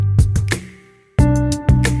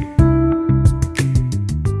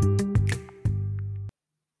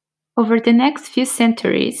Over the next few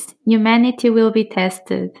centuries, humanity will be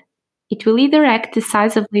tested. It will either act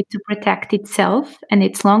decisively to protect itself and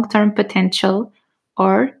its long term potential,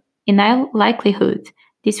 or, in all likelihood,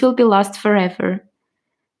 this will be lost forever.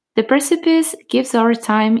 The precipice gives our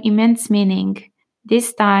time immense meaning.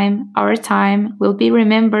 This time, our time, will be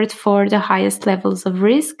remembered for the highest levels of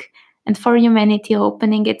risk and for humanity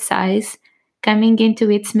opening its eyes, coming into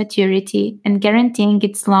its maturity, and guaranteeing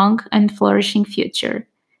its long and flourishing future.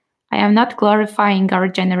 I am not glorifying our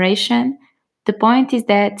generation. The point is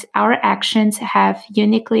that our actions have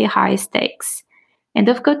uniquely high stakes. End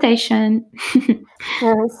of quotation.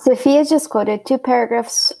 Sophia just quoted 2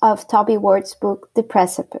 paragraphs of Toby Ward's book, The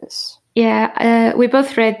Precipice. Yeah, we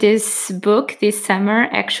both read this book this summer,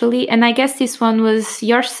 actually, and I guess this one was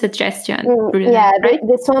your suggestion. Yeah, right?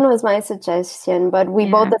 This one was my suggestion, but we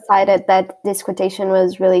both decided that this quotation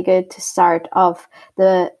was really good to start off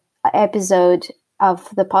the episode of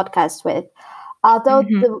the podcast with. Although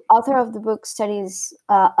the author of the book studies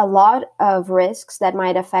a lot of risks that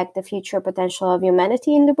might affect the future potential of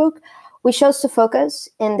humanity in the book, we chose to focus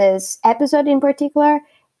in this episode in particular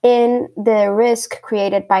in the risk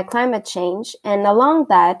created by climate change, and along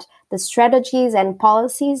that, the strategies and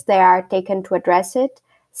policies that are taken to address it,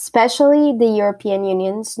 especially the European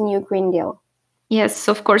Union's new Green Deal. Yes,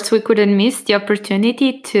 of course, we couldn't miss the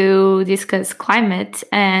opportunity to discuss climate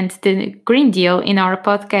and the Green Deal in our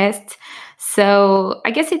podcast. So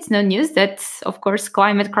I guess it's no news that, of course,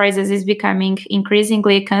 climate crisis is becoming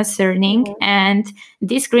increasingly concerning. And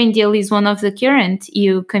this Green Deal is one of the current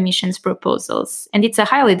EU Commission's proposals, and it's a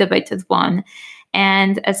highly debated one.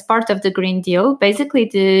 And as part of the Green Deal, basically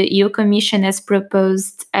the EU Commission has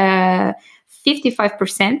proposed a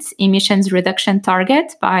 55% emissions reduction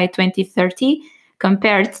target by 2030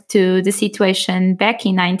 compared to the situation back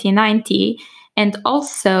in 1990. And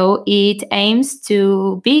also, it aims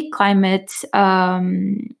to be climate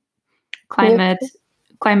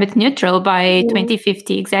neutral by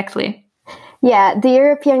 2050, exactly. Yeah, the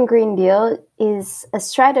European Green Deal is a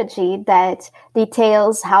strategy that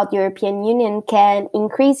details how the European Union can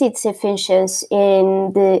increase its efficiency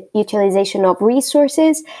in the utilization of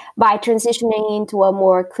resources by transitioning into a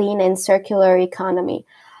more clean and circular economy.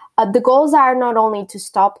 The goals are not only to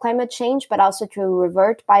stop climate change, but also to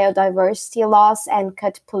revert biodiversity loss and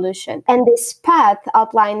cut pollution. And this path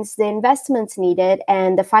outlines the investments needed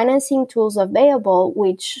and the financing tools available,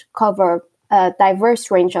 which cover a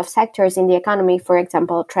diverse range of sectors in the economy, for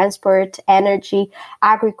example, transport, energy,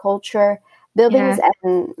 agriculture, buildings,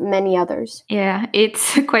 and many others. Yeah,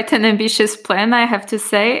 it's quite an ambitious plan, I have to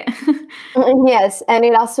say. Yes, and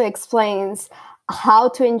it also explains how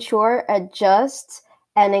to ensure a just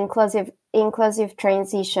and inclusive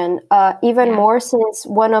transition, even more since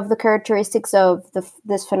one of the characteristics of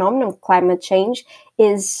this phenomenon, climate change,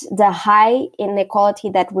 is the high inequality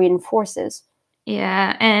that reinforces.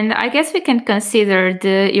 Yeah, and I guess we can consider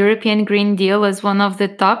the European Green Deal as one of the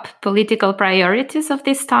top political priorities of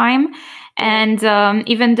this time. And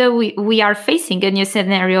even though we are facing a new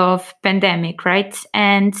scenario of pandemic, right?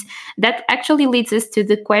 And that actually leads us to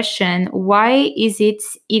the question, why is it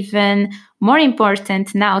even more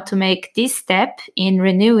important now to make this step in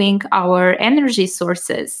renewing our energy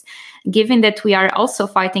sources, given that we are also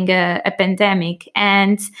fighting a pandemic?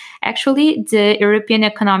 And actually, the European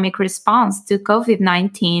economic response to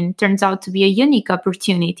COVID-19 turns out to be a unique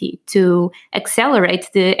opportunity to accelerate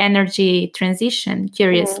the energy transition,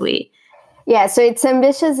 curiously. Yeah, so it's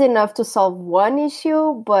ambitious enough to solve one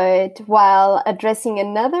issue, but while addressing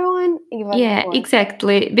another one, even more.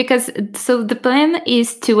 Exactly. Because so the plan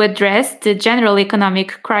is to address the general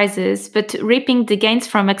economic crisis, but reaping the gains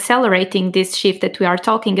from accelerating this shift that we are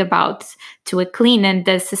talking about to a clean and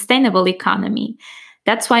sustainable economy.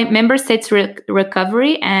 That's why member states'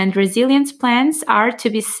 recovery and resilience plans are to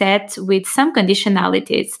be set with some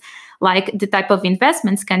conditionalities, like the type of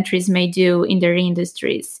investments countries may do in their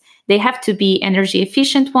industries. They have to be energy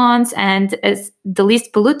efficient ones and as the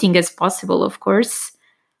least polluting as possible, of course.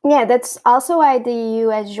 Yeah, that's also why the EU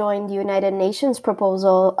has joined the United Nations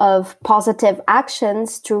proposal of positive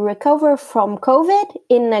actions to recover from COVID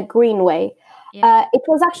in a green way. Yeah. It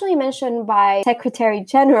was actually mentioned by Secretary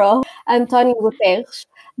General Antonio Guterres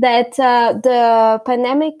that the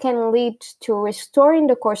pandemic can lead to restoring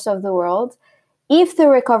the course of the world if the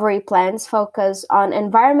recovery plans focus on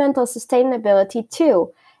environmental sustainability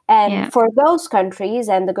too. And for those countries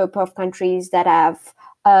and the group of countries that have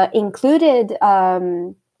included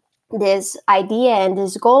this idea and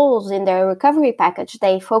these goals in their recovery package.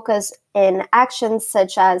 They focus in actions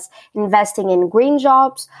such as investing in green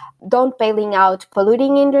jobs, don't bailing out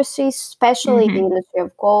polluting industries, especially the industry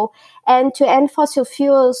of coal, and to end fossil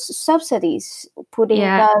fuels subsidies, putting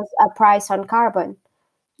thus a price on carbon.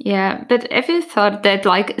 Yeah, but have you thought that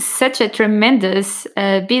like such a tremendous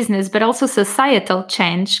business, but also societal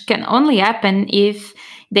change can only happen if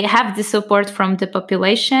they have the support from the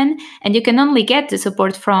population, and you can only get the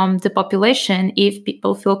support from the population if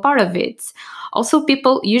people feel part of it. Also,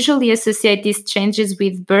 people usually associate these changes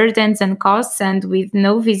with burdens and costs and with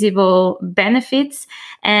no visible benefits.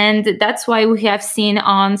 And that's why we have seen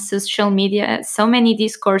on social media so many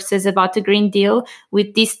discourses about the Green Deal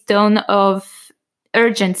with this tone of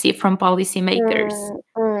urgency from policymakers.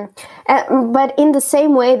 But in the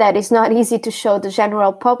same way that it's not easy to show the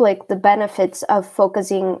general public the benefits of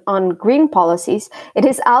focusing on green policies, it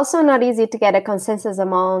is also not easy to get a consensus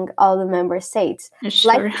among all the member states,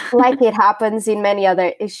 Sure. like it happens in many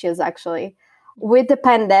other issues, actually. With the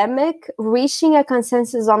pandemic, reaching a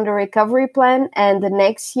consensus on the recovery plan and the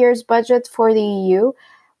next year's budget for the EU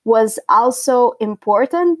was also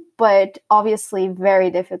important, but obviously very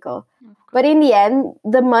difficult. But in the end,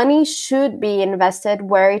 the money should be invested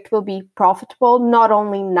where it will be profitable, not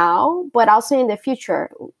only now, but also in the future.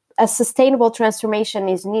 A sustainable transformation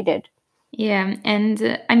is needed. Yeah,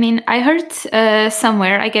 and I mean, I heard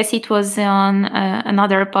somewhere, I guess it was on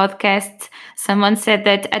another podcast, someone said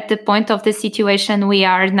that at the point of the situation we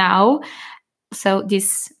are now, so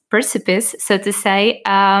this precipice, so to say,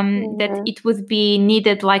 that it would be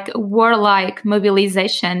needed like a warlike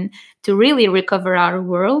mobilization to really recover our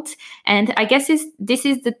world. And I guess this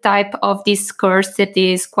is the type of discourse that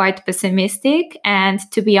is quite pessimistic. And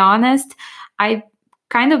to be honest, I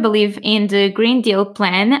kind of believe in the Green Deal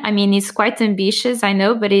plan. I mean, it's quite ambitious, I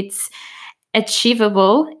know, but it's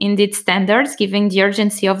achievable in its standards, given the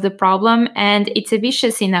urgency of the problem, and it's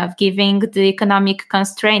ambitious enough, given the economic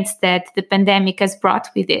constraints that the pandemic has brought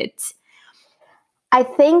with it. I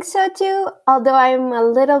think so too, although I'm a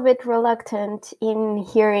little bit reluctant in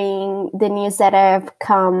hearing the news that have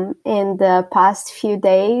come in the past few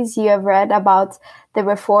days. You have read about the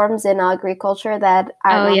reforms in agriculture that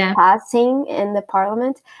are not passing in the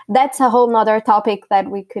parliament. That's a whole nother topic that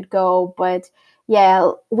we could go, but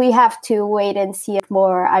yeah, we have to wait and see it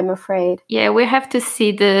more, I'm afraid. Yeah, we have to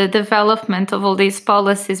see the development of all these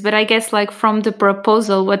policies. But I guess like from the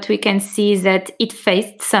proposal, what we can see is that it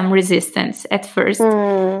faced some resistance at first.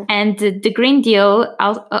 And the Green Deal,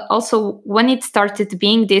 also when it started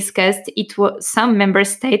being discussed, some member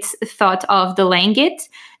states thought of delaying it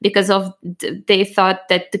because they thought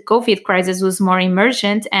that the COVID crisis was more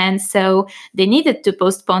emergent. And so they needed to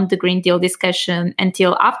postpone the Green Deal discussion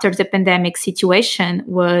until after the pandemic situation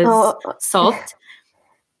was solved.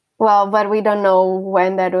 Well, but we don't know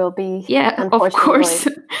when that will be. Yeah, of course.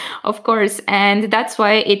 Of course. And that's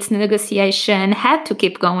why its negotiation had to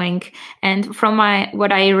keep going. And from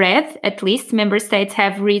what I read, at least, member states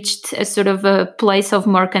have reached a sort of a place of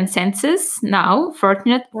more consensus now,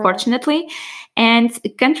 fortunately. And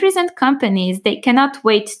countries and companies, they cannot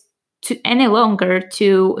wait any longer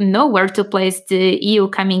to know where to place the EU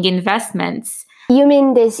coming investments. You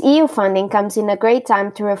mean this EU funding comes in a great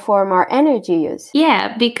time to reform our energy use?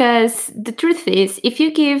 Yeah, because the truth is, if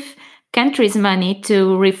you give countries money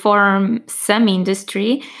to reform some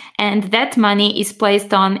industry, and that money is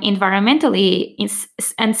placed on environmentally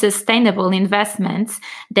and sustainable investments,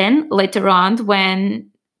 then later on, when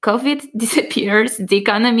COVID disappears, the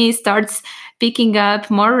economy starts picking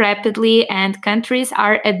up more rapidly and countries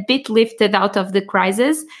are a bit lifted out of the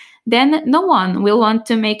crisis, then no one will want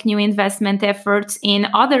to make new investment efforts in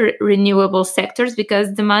other renewable sectors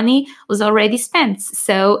because the money was already spent.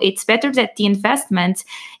 So it's better that the investment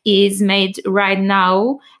is made right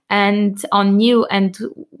now and on new and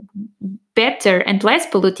better and less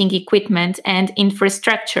polluting equipment and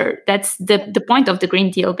infrastructure. That's the point of the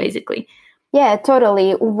Green Deal, basically. Yeah,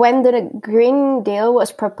 totally. When the Green Deal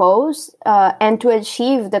was proposed, and to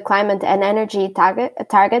achieve the climate and energy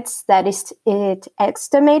targets that it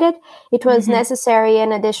estimated, it was necessary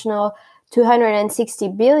an additional 260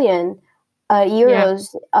 billion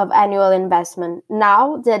euros of annual investment.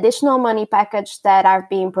 Now, the additional money package that are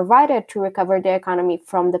being provided to recover the economy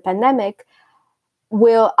from the pandemic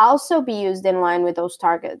will also be used in line with those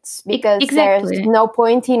targets, because there's no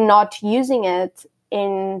point in not using it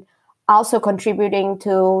in also contributing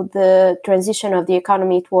to the transition of the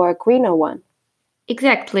economy to a greener one.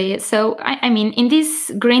 Exactly. So, I mean, in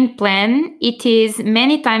this green plan, it is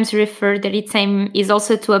many times referred that its aim is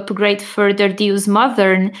also to upgrade further the EU's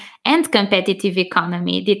modern and competitive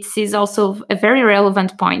economy. This is also a very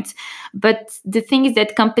relevant point. But the thing is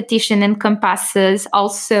that competition encompasses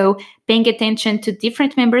also paying attention to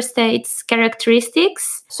different member states'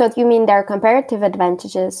 characteristics. So you mean there are comparative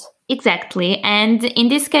advantages? Exactly. And in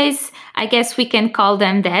this case, I guess we can call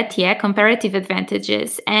them that, yeah, comparative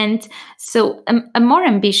advantages. And so a more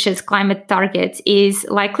ambitious climate target is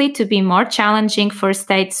likely to be more challenging for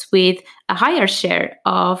states with a higher share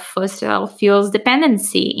of fossil fuels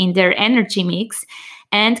dependency in their energy mix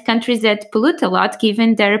and countries that pollute a lot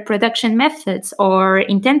given their production methods or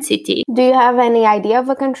intensity. Do you have any idea of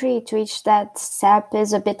a country to which that step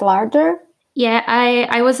is a bit larger? Yeah,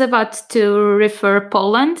 I was about to refer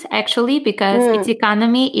Poland actually because its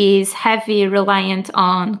economy is heavily reliant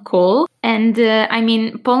on coal. And I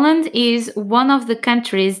mean, Poland is one of the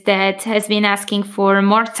countries that has been asking for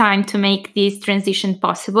more time to make this transition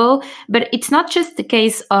possible. But it's not just the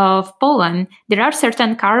case of Poland. There are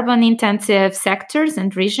certain carbon intensive sectors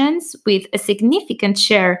and regions with a significant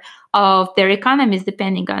share of their economies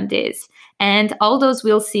depending on this. And all those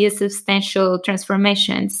will see a substantial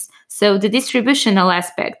transformations. So the distributional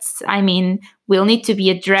aspects, I mean, will need to be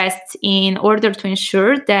addressed in order to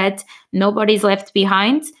ensure that nobody is left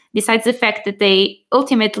behind, besides the fact that they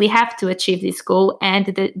ultimately have to achieve this goal. And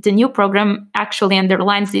the new program actually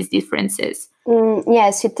underlines these differences.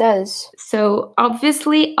 Yes, it does. So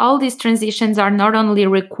obviously, all these transitions are not only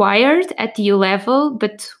required at EU level,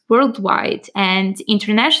 but worldwide and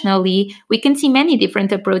internationally. We can see many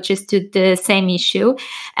different approaches to the same issue.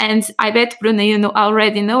 And I bet, Bruna, you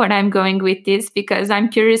already know where I'm going with this because I'm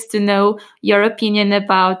curious to know your opinion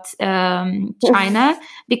about China,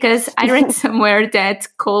 because I read somewhere that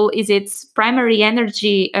coal is its primary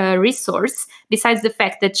energy resource, besides the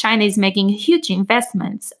fact that China is making huge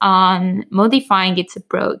investments on modifying its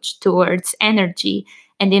approach towards energy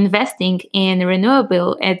and investing in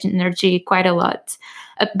renewable energy quite a lot.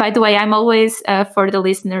 By the way, I'm always, for the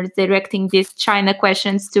listeners, directing these China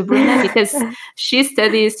questions to Bruna because she's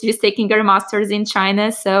taking her master's in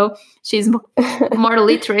China, so she's more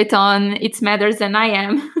literate on its matters than I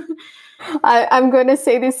am. I'm going to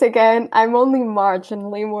say this again. I'm only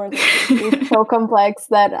marginally more. It's so complex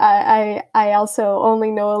that I also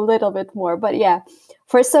only know a little bit more. But yeah,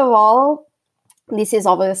 first of all, this is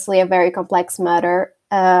obviously a very complex matter,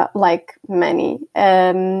 like many,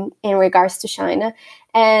 in regards to China.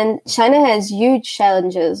 And China has huge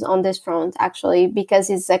challenges on this front, actually, because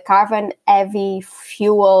it's a carbon-heavy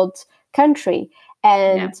fueled country.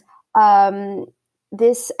 And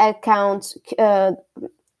this accounts...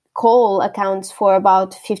 coal accounts for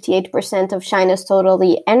about 58% of China's total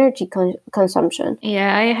energy consumption.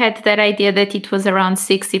 Yeah, I had that idea that it was around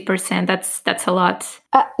 60%. That's a lot.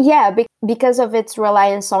 Because of its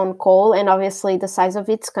reliance on coal and obviously the size of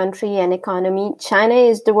its country and economy, China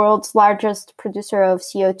is the world's largest producer of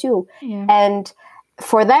CO2. Yeah. And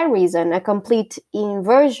for that reason, a complete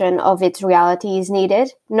inversion of its reality is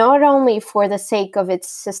needed, not only for the sake of its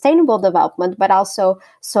sustainable development, but also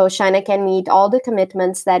so China can meet all the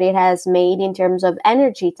commitments that it has made in terms of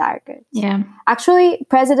energy targets. Yeah. Actually,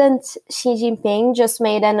 President Xi Jinping just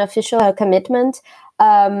made an official commitment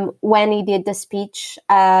when he did the speech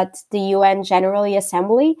at the UN General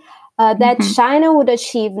Assembly that China would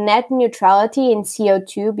achieve net neutrality in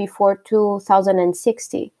CO2 before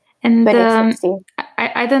 2060. And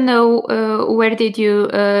I don't know where did you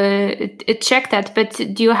check that, but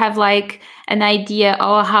do you have like an idea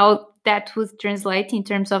of how that would translate in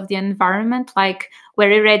terms of the environment? Like where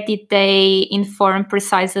did they inform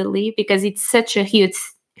precisely? Because it's such a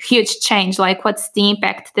huge change. Like what's the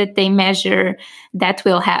impact that they measure that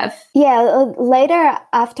will have? Yeah, later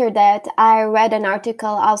after that, I read an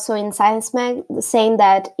article also in Science Mag saying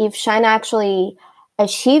that if China actually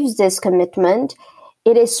achieves this commitment,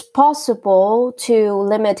 it is possible to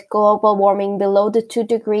limit global warming below the 2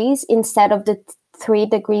 degrees instead of the 3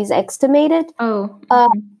 degrees estimated.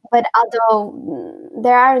 But although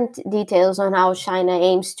there aren't details on how China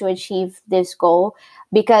aims to achieve this goal,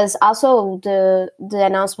 because also the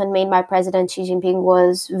announcement made by President Xi Jinping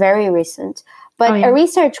was very recent. But a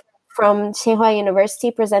research from Tsinghua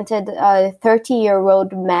University presented a 30-year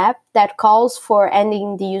roadmap that calls for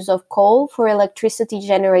ending the use of coal for electricity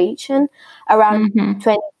generation around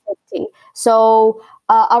 2050. So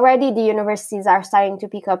already the universities are starting to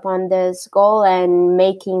pick up on this goal and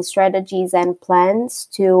making strategies and plans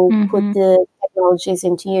to put the technologies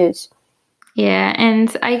into use. Yeah,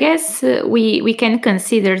 and I guess we can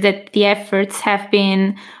consider that the efforts have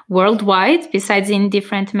been worldwide, besides in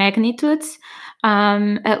different magnitudes.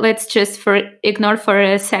 Let's just ignore for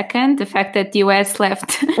a second the fact that the US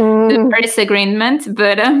left the Paris Agreement.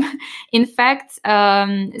 But in fact,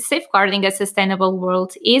 safeguarding a sustainable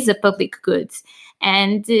world is a public good.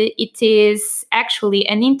 And it is actually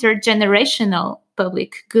an intergenerational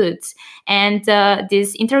public good. And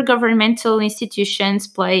these intergovernmental institutions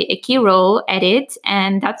play a key role at it.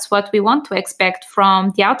 And that's what we want to expect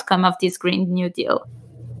from the outcome of this Green New Deal.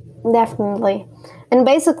 Definitely. And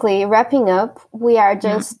basically, wrapping up, we are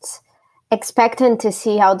just expectant to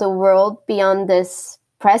see how the world beyond this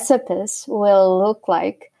precipice will look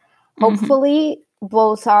like. Hopefully,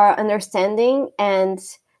 both our understanding and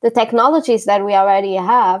the technologies that we already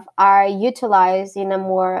have are utilized in a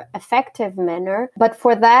more effective manner. But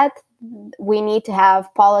for that, we need to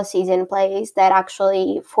have policies in place that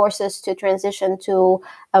actually force us to transition to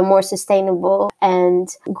a more sustainable and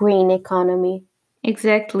green economy.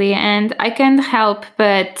 Exactly. And I can't help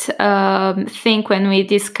but think when we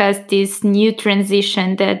discuss this new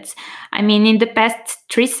transition that, I mean, in the past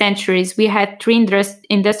 3 centuries, we had 3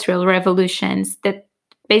 industrial revolutions that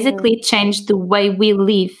basically changed the way we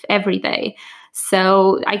live every day.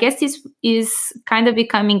 So I guess this is kind of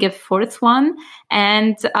becoming a 4th one.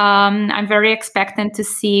 And I'm very expectant to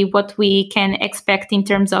see what we can expect in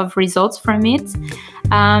terms of results from it.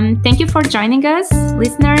 Thank you for joining us,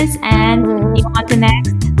 listeners. And if you want the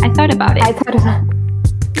next, I thought about it.